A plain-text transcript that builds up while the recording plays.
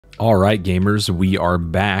All right, gamers, we are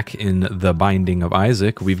back in the Binding of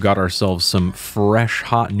Isaac. We've got ourselves some fresh,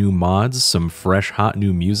 hot new mods, some fresh, hot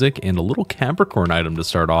new music, and a little Capricorn item to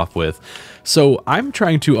start off with. So I'm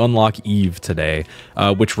trying to unlock Eve today,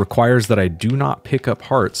 which requires that I do not pick up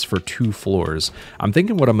hearts for 2 floors. I'm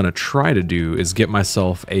thinking what I'm going to try to do is get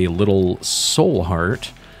myself a little soul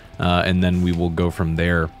heart, and then we will go from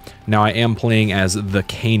there. Now, I am playing as the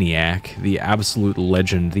CAINIAC, the absolute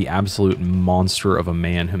legend, the absolute monster of a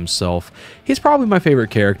man himself. He's probably my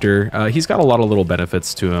favorite character. He's got a lot of little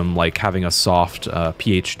benefits to him, like having a soft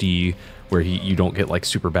PhD where you don't get like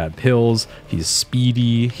super bad pills. He's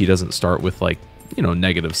speedy. He doesn't start with like, you know,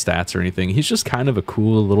 negative stats or anything. He's just kind of a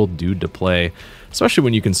cool little dude to play, especially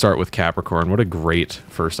when you can start with Capricorn. What a great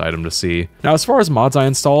first item to see. Now, as far as mods I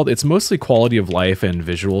installed, it's mostly quality of life and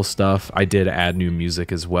visual stuff. I did add new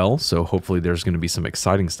music as well, so hopefully there's going to be some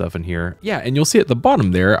exciting stuff in here. Yeah, and you'll see at the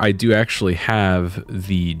bottom there, I do actually have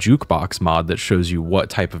the jukebox mod that shows you what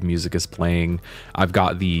type of music is playing. I've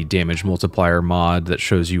got the damage multiplier mod that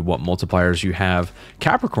shows you what multipliers you have.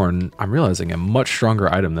 Capricorn, I'm realizing, a much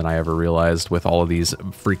stronger item than I ever realized with all of these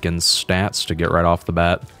freaking stats to get right off the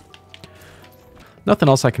bat. Nothing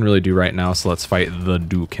else I can really do right now, so let's fight the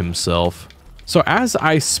Duke himself. So as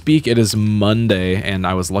I speak, it is Monday, and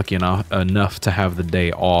I was lucky enough to have the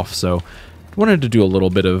day off, so I wanted to do a little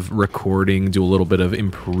bit of recording, do a little bit of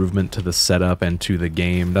improvement to the setup and to the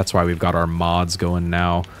game. That's why we've got our mods going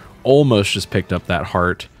now. Almost just picked up that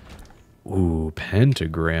heart. Ooh,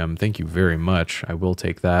 pentagram. Thank you very much. I will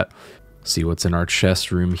take that. See what's in our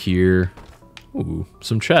chest room here. Ooh,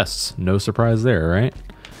 some chests. No surprise there, right?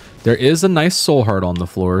 There is a nice soul heart on the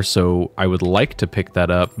floor, so I would like to pick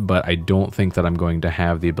that up, but I don't think that I'm going to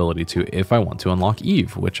have the ability to if I want to unlock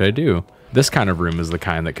Eve, which I do. This kind of room is the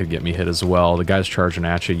kind that could get me hit as well. The guys charging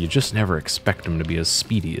at you, you just never expect them to be as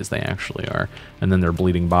speedy as they actually are. And then their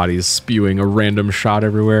bleeding bodies spewing a random shot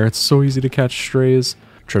everywhere. It's so easy to catch strays.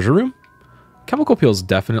 Treasure room? Chemical peel's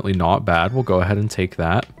definitely not bad. We'll go ahead and take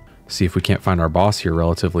that. See if we can't find our boss here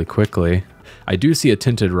relatively quickly. I do see a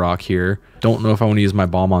tinted rock here. Don't know if I want to use my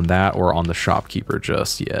bomb on that or on the shopkeeper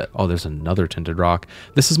just yet. Oh, there's another tinted rock.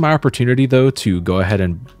 This is my opportunity, though, to go ahead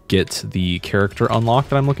and get the character unlock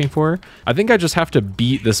that I'm looking for. I think I just have to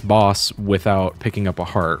beat this boss without picking up a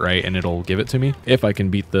heart, right? And it'll give it to me. If I can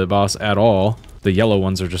beat the boss at all. The yellow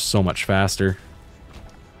ones are just so much faster.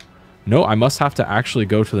 No, I must have to actually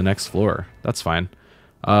go to the next floor. That's fine.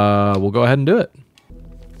 We'll go ahead and do it.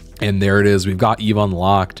 And there it is. We've got Eve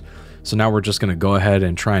unlocked. So now we're just going to go ahead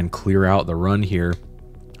and try and clear out the run here.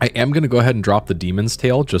 I am going to go ahead and drop the Demon's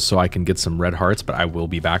Tail just so I can get some red hearts, but I will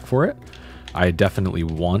be back for it. I definitely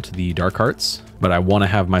want the dark hearts, but I want to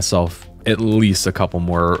have myself at least a couple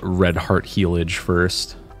more red heart healage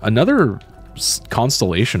first. Another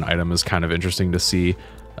constellation item is kind of interesting to see.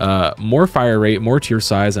 More fire rate, more tier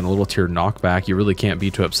size, and a little tier knockback. You really can't be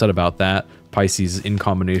too upset about that. Pisces in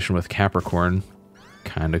combination with Capricorn.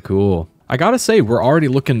 Kind of cool. I gotta say, we're already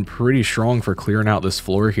looking pretty strong for clearing out this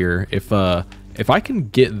floor here. If I can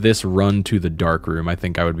get this run to the dark room, I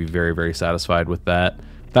think I would be very, very satisfied with that.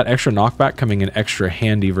 That extra knockback coming in extra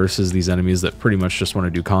handy versus these enemies that pretty much just want to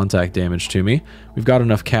do contact damage to me. We've got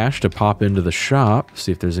enough cash to pop into the shop,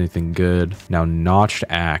 see if there's anything good. Now, notched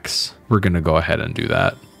axe. We're gonna go ahead and do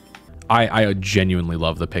that. I genuinely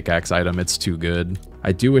love the pickaxe item. It's too good.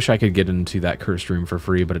 I do wish I could get into that cursed room for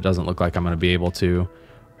free, but it doesn't look like I'm gonna be able to.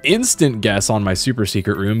 Instant guess on my super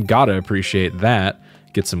secret room. Gotta appreciate that.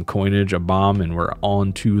 Get some coinage, a bomb, and we're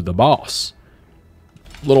on to the boss.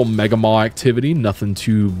 Little Mega Maw activity. Nothing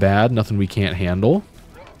too bad. Nothing we can't handle.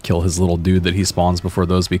 Kill his little dude that he spawns before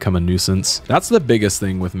those become a nuisance. That's the biggest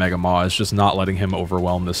thing with Mega Maw, is just not letting him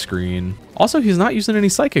overwhelm the screen. Also, he's not using any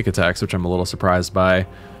psychic attacks, which I'm a little surprised by.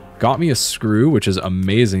 Got me a screw, which is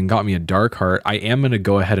amazing. Got me a dark heart. I am going to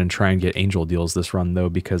go ahead and try and get angel deals this run, though,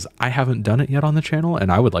 because I haven't done it yet on the channel,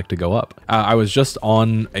 and I would like to go up. I was just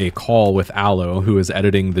on a call with Aloe, who is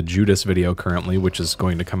editing the Judas video currently, which is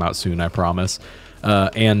going to come out soon, I promise.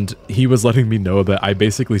 And he was letting me know that I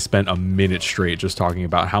basically spent a minute straight just talking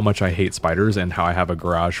about how much I hate spiders and how I have a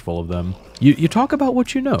garage full of them. You talk about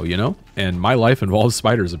what you know? And my life involves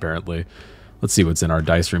spiders, apparently. Let's see what's in our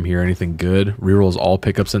dice room here. Anything good? Rerolls all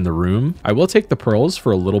pickups in the room. I will take the pearls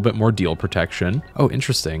for a little bit more deal protection. Oh,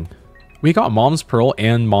 interesting. We got Mom's Pearl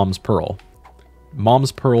and Mom's Pearl.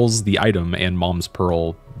 Mom's Pearl's the item and Mom's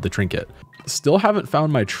Pearl the trinket. Still haven't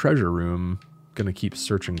found my treasure room. Gonna keep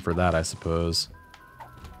searching for that, I suppose.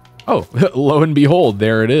 Oh, lo and behold,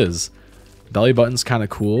 there it is. Belly button's kind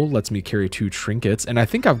of cool. Lets me carry 2 trinkets. And I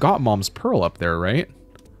think I've got Mom's Pearl up there, right?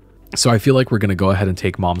 So I feel like we're going to go ahead and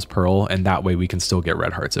take Mom's Pearl, and that way we can still get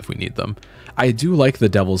red hearts if we need them. I do like the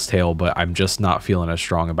Devil's Tail, but I'm just not feeling as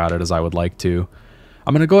strong about it as I would like to.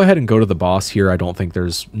 I'm going to go ahead and go to the boss here. I don't think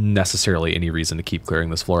there's necessarily any reason to keep clearing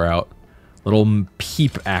this floor out. Little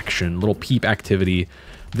peep action, little peep activity.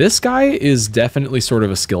 This guy is definitely sort of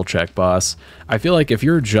a skill check boss. I feel like if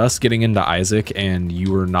you're just getting into Isaac and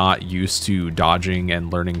you are not used to dodging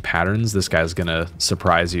and learning patterns, this guy's gonna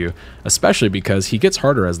surprise you, especially because he gets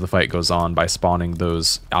harder as the fight goes on by spawning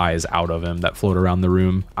those eyes out of him that float around the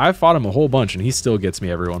room. I've fought him a whole bunch and he still gets me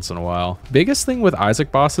every once in a while. Biggest thing with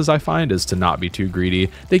Isaac bosses I find is to not be too greedy.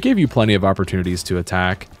 They give you plenty of opportunities to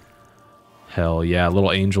attack. Hell yeah,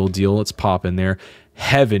 little angel deal, let's pop in there.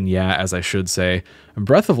 Heaven yeah, as I should say.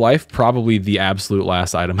 Breath of Life, probably the absolute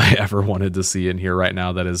last item I ever wanted to see in here right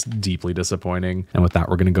now. That is deeply disappointing. And with that,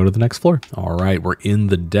 we're going to go to the next floor. All right, we're in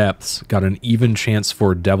the depths. Got an even chance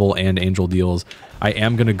for devil and angel deals. I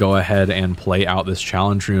am going to go ahead and play out this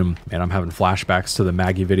challenge room. Man, I'm having flashbacks to the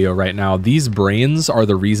Maggie video right now. These brains are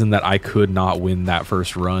the reason that I could not win that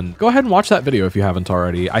first run. Go ahead and watch that video if you haven't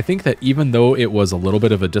already. I think that even though it was a little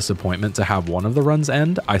bit of a disappointment to have one of the runs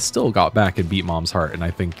end, I still got back and beat Mom's heart, and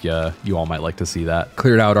I think you all might like to see that.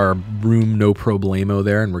 Cleared out our room no problemo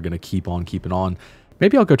there, and we're going to keep on keeping on.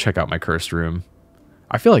 Maybe I'll go check out my cursed room.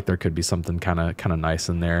 I feel like there could be something kind of nice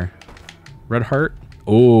in there. Red heart.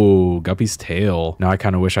 Oh, Guppy's tail. Now I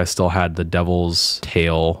kind of wish I still had the devil's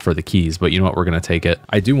tail for the keys, but you know what? We're going to take it.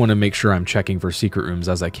 I do want to make sure I'm checking for secret rooms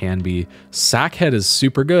as I can be. Sackhead is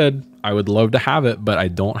super good. I would love to have it, but I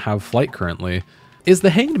don't have flight currently. Is the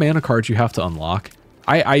Hanged Man a card you have to unlock?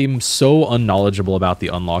 I am so unknowledgeable about the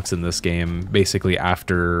unlocks in this game, basically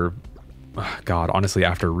after... God, honestly,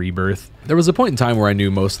 after Rebirth. There was a point in time where I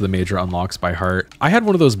knew most of the major unlocks by heart. I had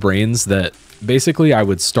one of those brains that basically I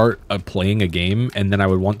would start playing a game and then I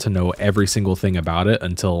would want to know every single thing about it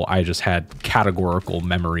until I just had categorical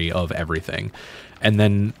memory of everything. And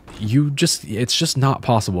then it's just not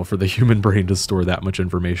possible for the human brain to store that much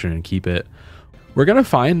information and keep it. We're going to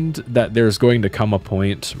find that there's going to come a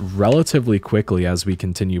point relatively quickly as we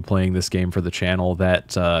continue playing this game for the channel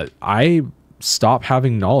that I stop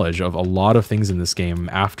having knowledge of a lot of things in this game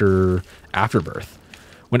after Afterbirth.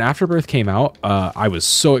 When Afterbirth came out, I was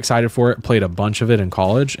so excited for it, played a bunch of it in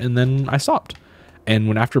college, and then I stopped. And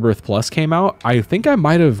when Afterbirth Plus came out, I think I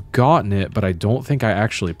might have gotten it, but I don't think I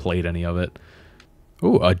actually played any of it.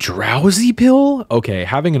 Oh, a drowsy pill? Okay,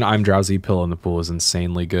 having an I'm drowsy pill in the pool is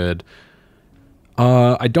insanely good.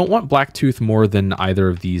 I don't want Blacktooth more than either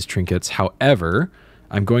of these trinkets. However,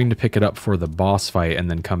 I'm going to pick it up for the boss fight and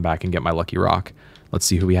then come back and get my Lucky Rock. Let's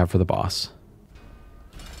see who we have for the boss.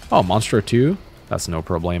 Oh, Monstro 2? That's no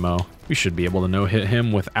problemo. We should be able to no-hit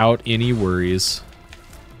him without any worries.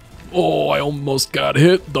 Oh, I almost got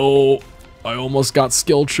hit, though. I almost got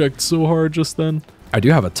skill checked so hard just then. I do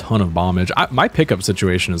have a ton of bombage. My pickup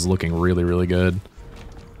situation is looking really, really good.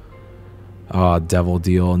 Devil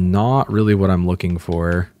deal. Not really what I'm looking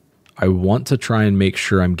for. I want to try and make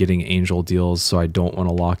sure I'm getting angel deals, so I don't want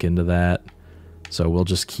to lock into that. So we'll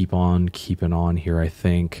just keep on keeping on here, I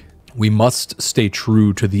think. We must stay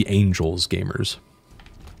true to the angels, gamers.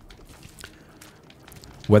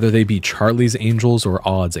 Whether they be Charlie's Angels or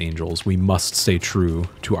Odd's Angels, we must stay true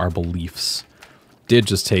to our beliefs. Did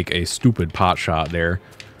just take a stupid pot shot there.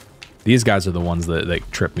 These guys are the ones that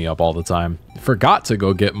trip me up all the time. Forgot to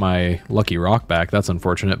go get my Lucky Rock back. That's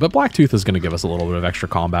unfortunate, but Blacktooth is going to give us a little bit of extra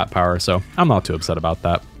combat power, so I'm not too upset about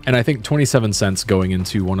that. And I think 27 cents going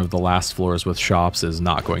into one of the last floors with shops is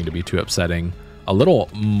not going to be too upsetting. A little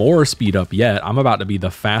more speed up yet. I'm about to be the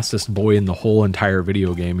fastest boy in the whole entire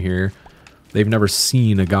video game here. They've never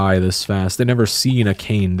seen a guy this fast. They've never seen a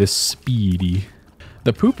Cain this speedy.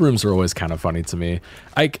 The poop rooms are always kind of funny to me.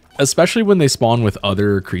 Especially when they spawn with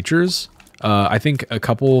other creatures. I think a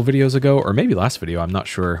couple videos ago, or maybe last video, I'm not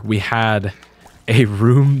sure, we had a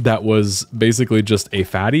room that was basically just a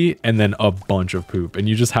fatty and then a bunch of poop. And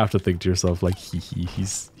you just have to think to yourself like,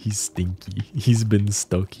 he's stinky. He's been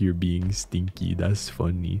stuck here being stinky. That's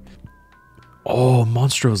funny. Oh,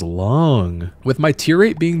 Monstro's lung. With my tier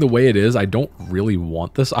rate being the way it is, I don't really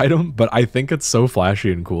want this item, but I think it's so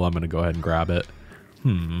flashy and cool. I'm going to go ahead and grab it.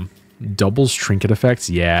 Doubles trinket effects.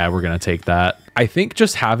 Yeah, we're going to take that. I think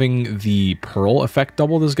just having the pearl effect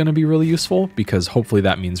doubled is going to be really useful because hopefully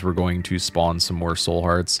that means we're going to spawn some more soul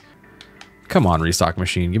hearts. Come on, restock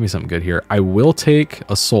machine. Give me something good here. I will take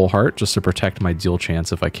a soul heart just to protect my deal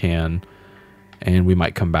chance if I can. And we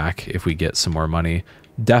might come back if we get some more money.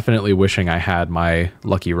 Definitely wishing I had my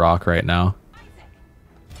Lucky Rock right now.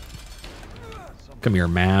 Come here,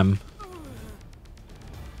 ma'am.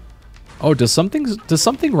 Oh, does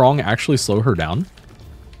something wrong actually slow her down?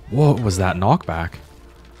 What was that knockback?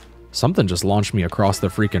 Something just launched me across the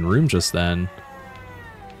freaking room just then.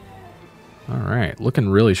 All right, looking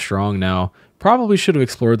really strong now. Probably should have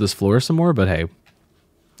explored this floor some more, but hey.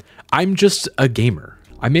 I'm just a gamer.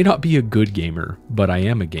 I may not be a good gamer, but I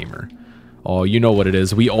am a gamer. Oh, you know what it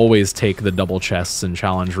is. We always take the double chests in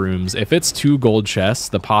challenge rooms. If it's 2 gold chests,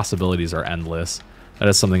 the possibilities are endless. That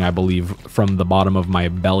is something I believe from the bottom of my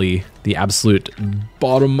belly, the absolute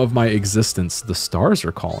bottom of my existence. The stars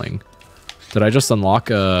are calling. Did I just unlock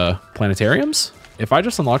planetariums? If I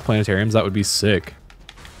just unlocked planetariums, that would be sick.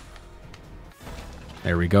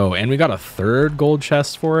 There we go. And we got a 3rd gold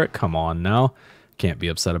chest for it. Come on now. Can't be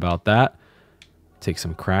upset about that. Take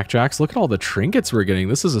some crackjacks. Look at all the trinkets we're getting.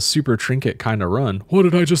 This is a super trinket kind of run. What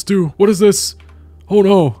did I just do? What is this? Oh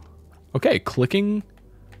no. Okay, clicking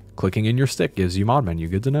in your stick gives you mod menu.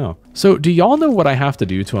 Good to know. So do y'all know what I have to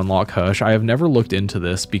do to unlock Hush? I have never looked into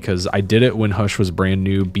this because I did it when Hush was brand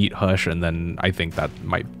new, beat Hush, and then I think that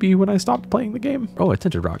might be when I stopped playing the game. Oh, a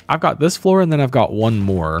tinted rock. I've got this floor and then I've got one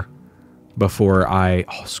more before I...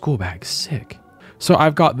 Oh, school bag. Sick. So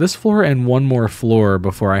I've got this floor and one more floor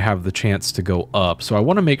before I have the chance to go up. So I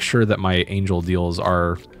want to make sure that my angel deals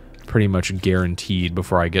are pretty much guaranteed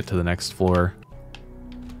before I get to the next floor.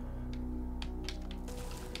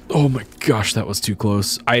 Oh my gosh, that was too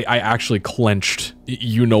close. I actually clenched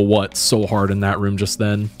you know what so hard in that room just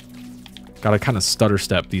then. Gotta kind of stutter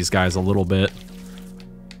step these guys a little bit.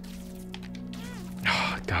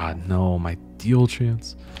 Oh, God, no, my deal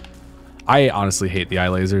chance. I honestly hate the eye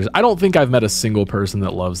lasers. I don't think I've met a single person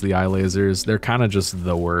that loves the eye lasers. They're kind of just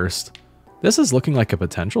the worst. This is looking like a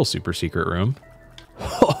potential super secret room.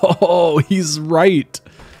 Oh, he's right.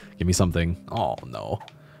 Give me something. Oh, no.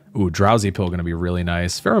 Ooh, drowsy pill gonna be really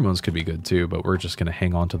nice. Pheromones could be good too, but we're just gonna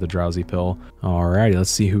hang on to the drowsy pill. Alrighty, let's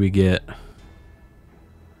see who we get.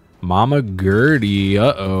 Mama Gertie.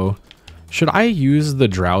 Uh-oh. Should I use the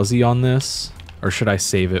drowsy on this? Or should I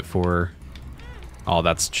save it for... Oh,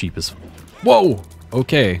 that's cheap as... Whoa!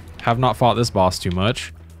 Okay. Have not fought this boss too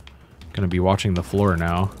much. Gonna be watching the floor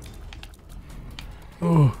now.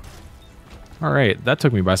 Oh. Alright, that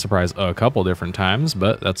took me by surprise a couple different times,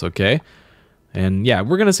 but that's okay. And yeah,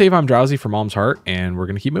 we're gonna save I'm Drowsy for Mom's Heart, and we're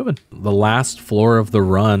gonna keep moving. The last floor of the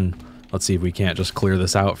run. Let's see if we can't just clear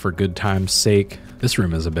this out for good time's sake. This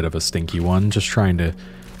room is a bit of a stinky one. Just trying to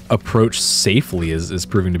approach safely is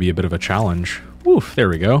proving to be a bit of a challenge. Woof, there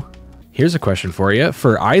we go. Here's a question for you.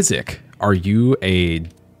 For Isaac, are you a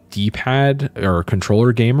D-pad or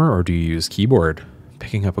controller gamer, or do you use keyboard?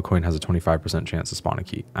 Picking up a coin has a 25% chance to spawn a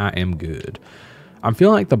key. I am good. I'm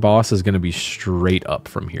feeling like the boss is going to be straight up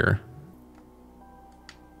from here.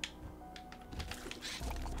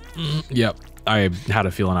 Yep, I had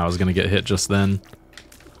a feeling I was going to get hit just then.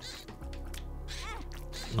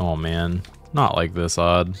 Oh man, not like this,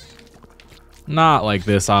 Odd. Not like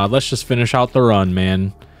this, Odd. Let's just finish out the run,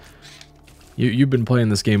 man. You've been playing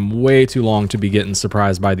this game way too long to be getting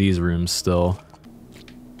surprised by these rooms still.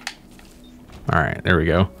 Alright, there we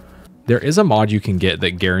go. There is a mod you can get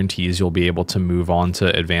that guarantees you'll be able to move on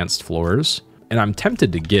to advanced floors. And I'm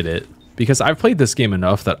tempted to get it, because I've played this game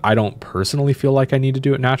enough that I don't personally feel like I need to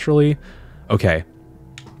do it naturally. Okay,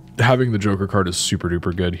 having the Joker card is super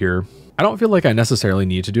duper good here. I don't feel like I necessarily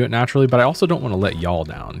need to do it naturally, but I also don't want to let y'all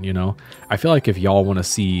down, you know? I feel like if y'all want to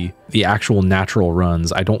see the actual natural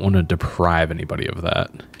runs, I don't want to deprive anybody of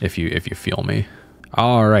that, if you feel me.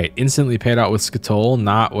 All right, instantly paid out with Skatole.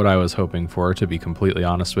 Not what I was hoping for, to be completely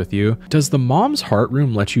honest with you. Does the Mom's Heart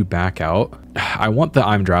room let you back out? I want the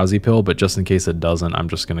I'm Drowsy pill, but just in case it doesn't, I'm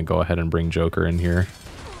just going to go ahead and bring Joker in here.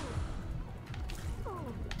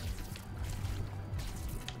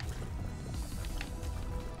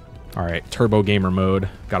 All right, turbo gamer mode.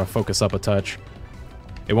 Got to focus up a touch.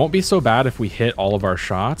 It won't be so bad if we hit all of our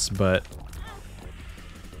shots, but...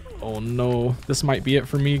 Oh no, this might be it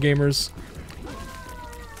for me, gamers.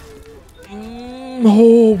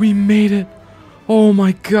 Oh, we made it. Oh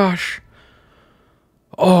my gosh.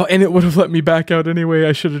 Oh, and it would have let me back out anyway.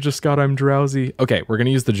 I should have just got I'm Drowsy. Okay, we're going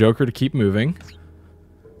to use the Joker to keep moving.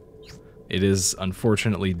 It is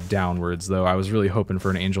unfortunately downwards, though. I was really hoping for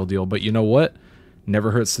an angel deal, but you know what?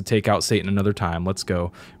 Never hurts to take out Satan another time. Let's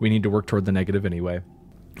go. We need to work toward the negative anyway.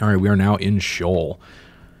 All right, we are now in Sheol.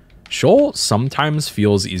 Sheol sometimes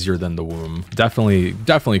feels easier than the womb.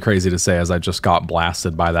 Definitely crazy to say, as I just got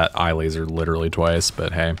blasted by that eye laser literally twice,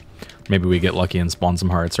 but hey, maybe we get lucky and spawn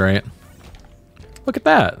some hearts, right? Look at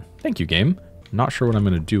that. Thank you, game. Not sure what I'm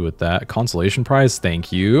going to do with that. Consolation prize,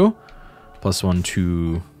 thank you. +1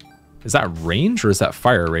 to... Is that range or is that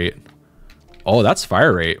fire rate? Oh, that's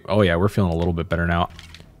fire rate. Oh yeah, we're feeling a little bit better now.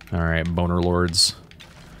 All right, Boner Lords.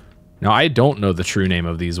 Now, I don't know the true name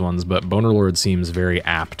of these ones, but Boner Lord seems very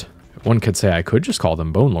apt. One could say I could just call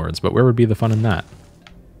them Bone Lords, but where would be the fun in that?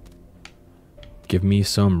 Give me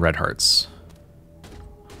some red hearts.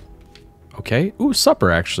 Okay. Ooh, supper,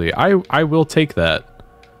 actually. I will take that.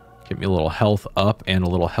 Get me a little health up and a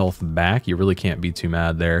little health back. You really can't be too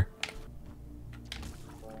mad there.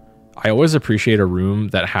 I always appreciate a room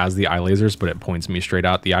that has the eye lasers, but it points me straight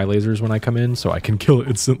out the eye lasers when I come in, so I can kill it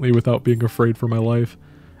instantly without being afraid for my life.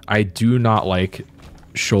 I do not like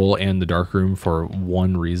Shoal and the Dark Room for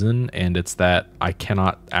one reason, and it's that I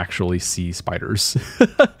cannot actually see spiders.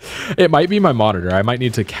 It might be my monitor. I might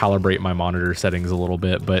need to calibrate my monitor settings a little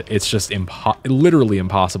bit, but it's just literally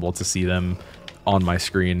impossible to see them on my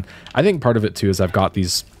screen. I think part of it too is I've got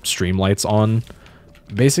these stream lights on.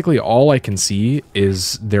 Basically all I can see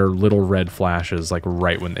is their little red flashes like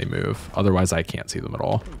right when they move. Otherwise I can't see them at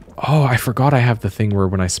all. Oh, I forgot I have the thing where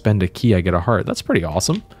when I spend a key I get a heart. That's pretty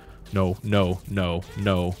awesome. No, no, no,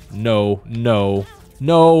 no, no, no,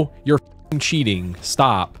 no, you're f***ing cheating.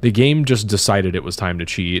 Stop. The game just decided it was time to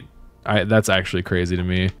cheat. That's actually crazy to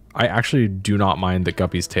me. I actually do not mind that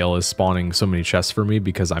Guppy's tail is spawning so many chests for me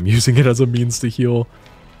because I'm using it as a means to heal.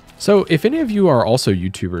 So if any of you are also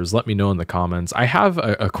YouTubers, let me know in the comments. I have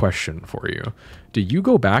a question for you. Do you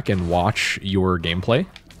go back and watch your gameplay?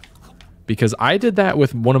 Because I did that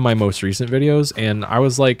with one of my most recent videos and I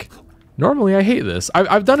was like, normally I hate this.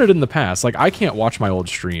 I've done it in the past. Like I can't watch my old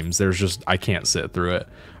streams. There's just, I can't sit through it.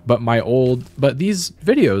 But these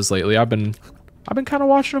videos lately, I've been kind of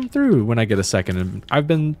watching them through when I get a second, and I've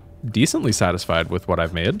been decently satisfied with what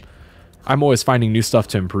I've made. I'm always finding new stuff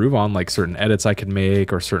to improve on, like certain edits I could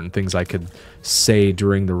make or certain things I could say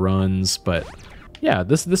during the runs. But yeah,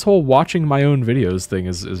 this whole watching my own videos thing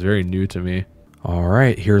is very new to me. All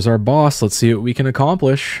right, here's our boss. Let's see what we can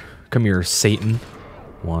accomplish. Come here, Satan.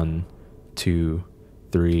 1, 2,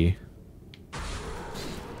 3.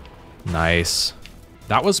 Nice.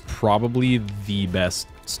 That was probably the best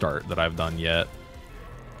start that I've done yet.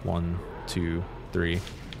 1, 2, 3.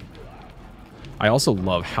 I also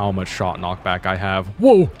love how much shot knockback I have.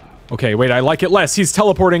 Whoa! Okay, wait, I like it less. He's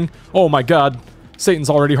teleporting. Oh my god. Satan's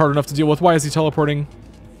already hard enough to deal with. Why is he teleporting?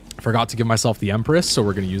 I forgot to give myself the Empress, so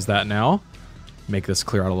we're going to use that now. Make this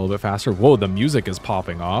clear out a little bit faster. Whoa, the music is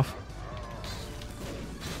popping off.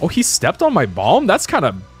 Oh, he stepped on my bomb? That's kind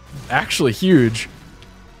of actually huge.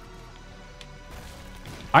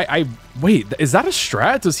 Wait, is that a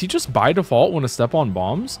strat? Does he just by default want to step on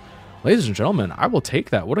bombs? Ladies and gentlemen, I will take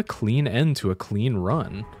that. What a clean end to a clean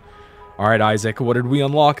run. All right, Isaac, what did we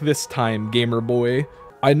unlock this time, gamer boy?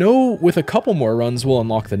 I know with a couple more runs, we'll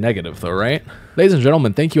unlock the negative though, right? Ladies and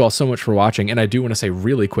gentlemen, thank you all so much for watching. And I do want to say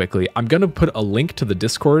really quickly, I'm going to put a link to the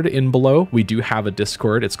Discord in below. We do have a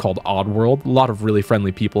Discord. It's called Oddworld. A lot of really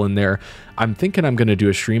friendly people in there. I'm thinking I'm going to do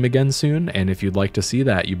a stream again soon. And if you'd like to see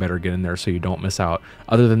that, you better get in there so you don't miss out.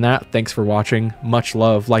 Other than that, thanks for watching. Much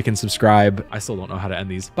love, like and subscribe. I still don't know how to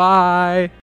end these. Bye.